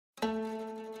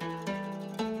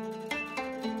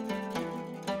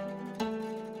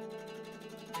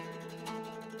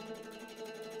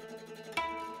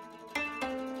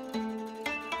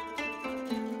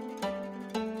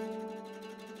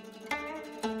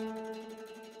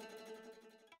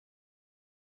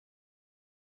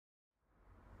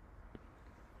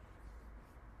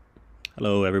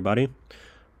Hello, everybody.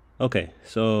 Okay,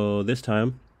 so this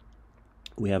time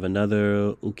we have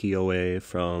another Ukiyo-e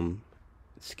from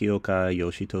Tsukioka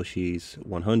Yoshitoshi's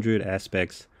 100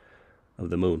 Aspects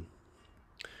of the Moon.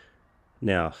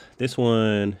 Now, this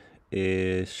one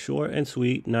is short and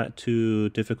sweet, not too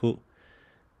difficult,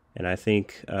 and I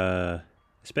think,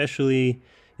 especially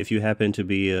if you happen to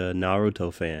be a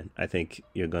Naruto fan, I think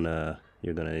you're gonna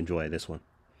enjoy this one.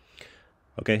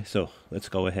 Okay, so let's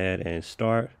go ahead and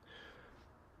start.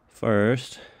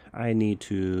 First, I need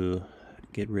to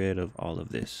get rid of all of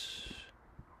this.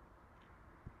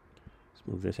 Let's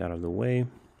move this out of the way.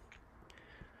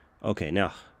 Okay,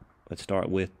 now let's start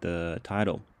with the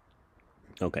title.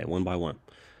 Okay, one by one.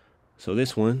 So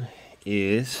this one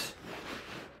is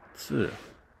Tsu,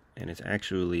 and it's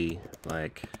actually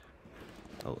like,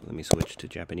 oh, let me switch to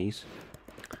Japanese.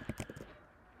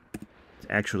 It's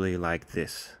actually like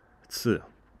this, Tsu,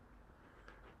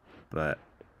 but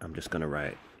I'm just gonna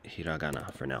write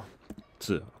hiragana for now.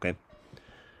 Tsu, okay?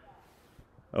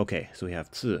 Okay, so we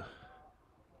have tsu.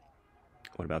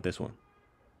 What about this one?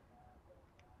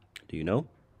 Do you know?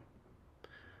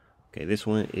 Okay, this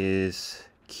one is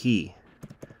ki.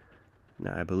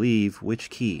 Now, I believe, which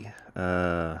ki?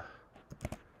 I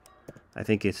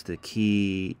think it's the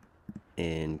ki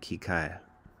in kikai,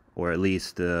 or at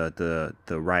least the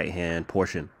right hand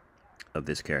portion of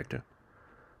this character.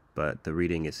 But the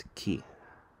reading is ki.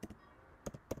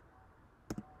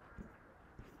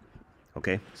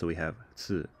 Okay, so we have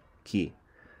tsu, ki.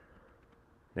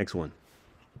 Next one.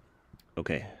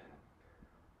 Okay.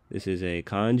 This is a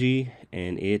kanji,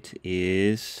 and it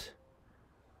is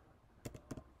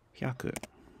hyaku.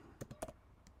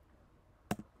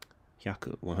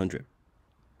 Hyaku, 100.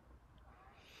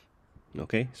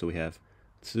 Okay, so we have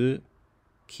tsu,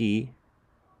 ki,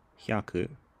 hyaku,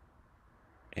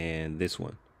 and this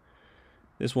one.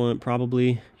 This one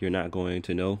probably you're not going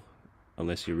to know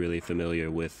unless you're really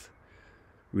familiar with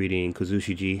reading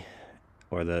Kuzushiji,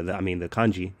 or the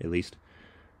kanji at least.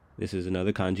 This is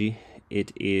another kanji.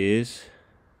 It is,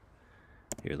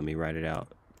 here, let me write it out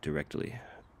directly.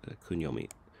 The kunyomi.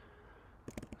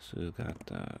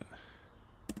 Sugata.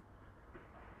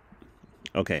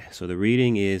 Okay, so the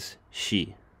reading is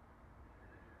shi.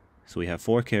 So we have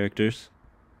 4 characters: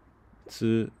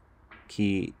 tsu,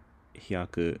 ki,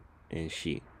 hyaku, and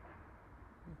shi.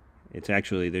 It's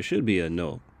actually, there should be a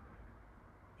no.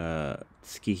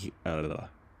 Tsuki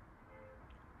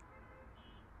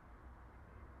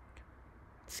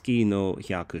no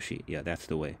Hyakushi. Yeah, that's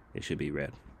the way it should be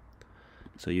read.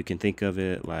 So you can think of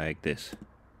it like this.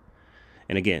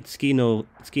 And again, Tsuki no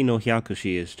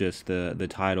Hyakushi is just the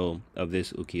title of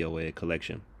this Ukiyo-e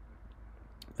collection.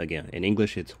 Again, in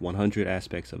English, it's 100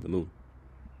 Aspects of the Moon.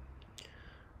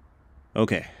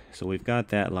 Okay, so we've got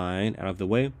that line out of the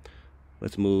way.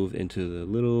 Let's move into the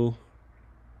little,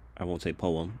 I won't say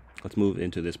poem. Let's move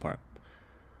into this part.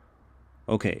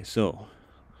 Okay, so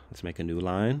let's make a new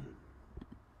line.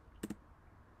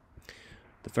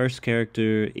 The first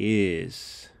character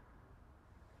is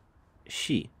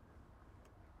shi,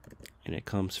 and it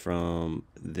comes from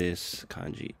this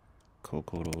kanji,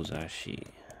 kokorozashi.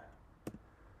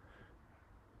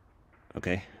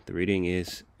 Okay, the reading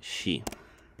is shi.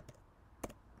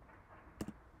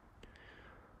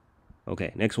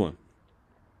 Okay, next one.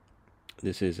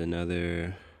 This is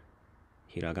another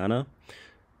hiragana.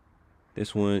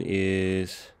 This one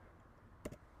is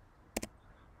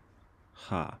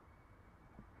ha.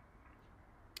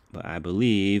 But I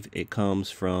believe it comes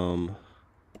from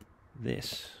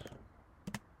this.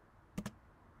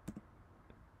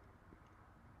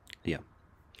 Yeah.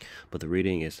 But the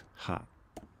reading is ha.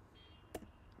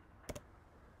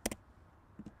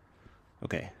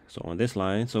 Okay, so on this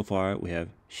line, so far, we have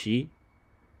shi,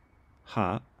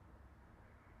 ha.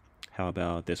 How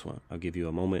about this one? I'll give you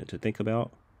a moment to think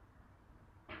about.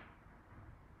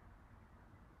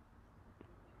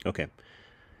 Okay.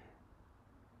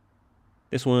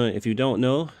 This one, if you don't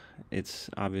know, it's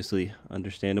obviously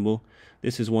understandable.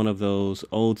 This is one of those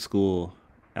old school,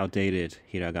 outdated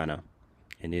hiragana,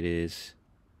 and it is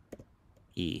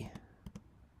I.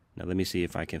 Now let me see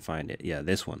if I can find it. Yeah,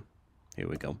 this one. Here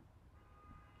we go.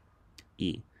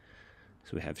 I.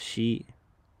 So we have shi,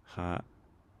 ha,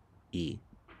 I.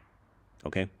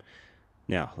 Okay.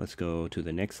 Now let's go to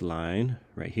the next line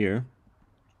right here.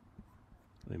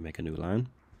 Let me make a new line.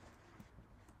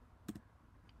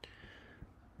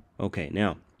 Okay,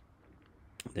 now,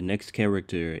 the next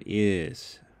character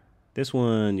is, this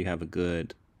one you have a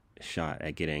good shot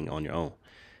at getting on your own.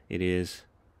 It is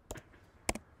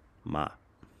ma.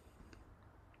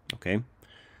 Okay?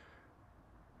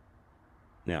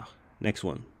 Now, next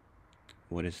one.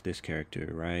 What is this character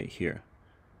right here?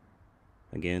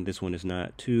 Again, this one is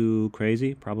not too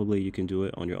crazy. Probably you can do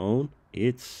it on your own.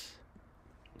 It's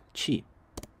chi.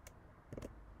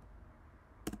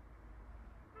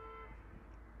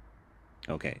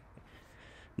 Okay.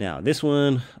 Now, this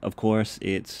one, of course,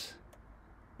 it's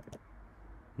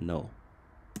no.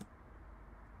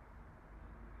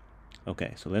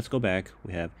 Okay, so let's go back.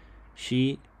 We have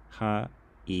shi, ha,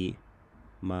 I,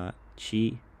 ma,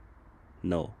 chi,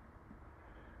 no.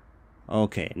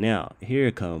 Okay, now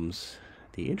here comes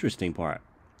the interesting part.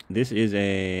 This is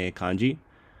a kanji.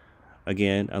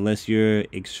 Again, unless you're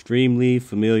extremely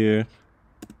familiar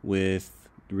with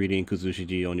reading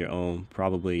Kuzushiji on your own,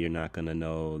 probably you're not going to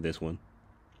know this one.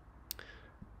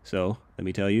 So, let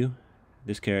me tell you,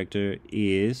 this character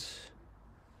is,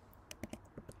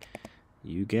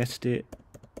 you guessed it,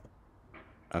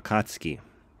 Akatsuki.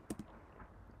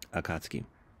 Akatsuki.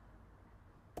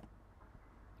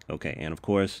 Okay, and of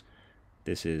course,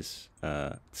 this is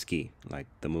Tsuki, like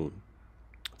the moon.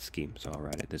 Tsuki, so I'll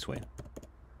write it this way.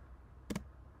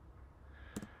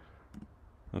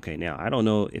 Okay, now I don't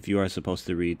know if you are supposed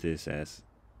to read this as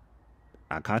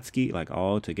Akatsuki, like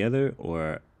all together,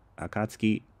 or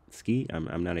Akatsuki, Tsuki.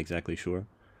 I'm not exactly sure.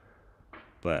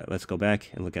 But let's go back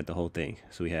and look at the whole thing.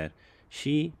 So we had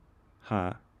shi,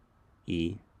 ha,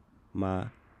 I, ma,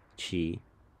 chi,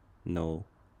 no,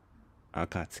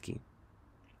 Akatsuki.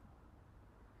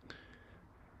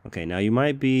 Okay, now you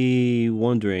might be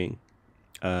wondering,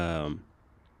 so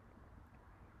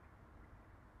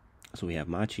we have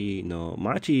machi, no,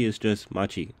 machi is just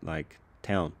machi, like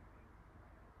town.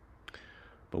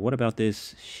 But what about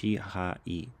this shi, ha,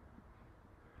 I?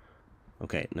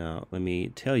 Okay, now let me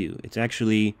tell you, it's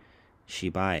actually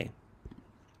shibai.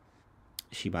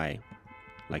 Shibai,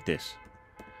 like this.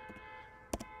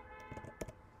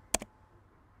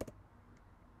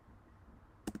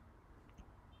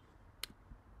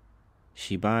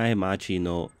 Shibai machi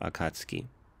no Akatsuki.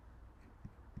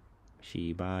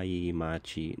 Shibai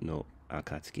machi no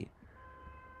Akatsuki.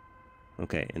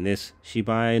 Okay, and this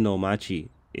Shibai no machi,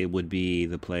 it would be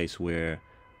the place where,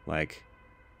 like,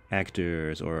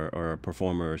 actors or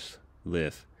performers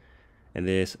live. And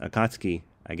this Akatsuki,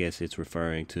 I guess it's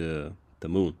referring to the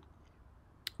moon,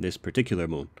 this particular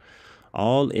moon.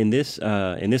 All in this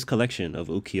collection of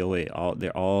ukiyo-e,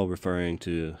 they're all referring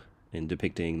to and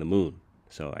depicting the moon.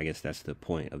 So I guess that's the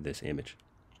point of this image.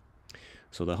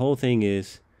 So the whole thing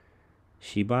is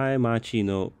Shibai machi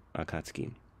no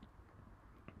Akatsuki.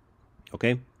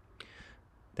 Okay,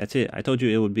 that's it. I told you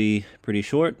it would be pretty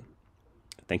short.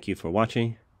 Thank you for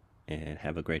watching, and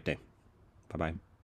have a great day. Bye-bye.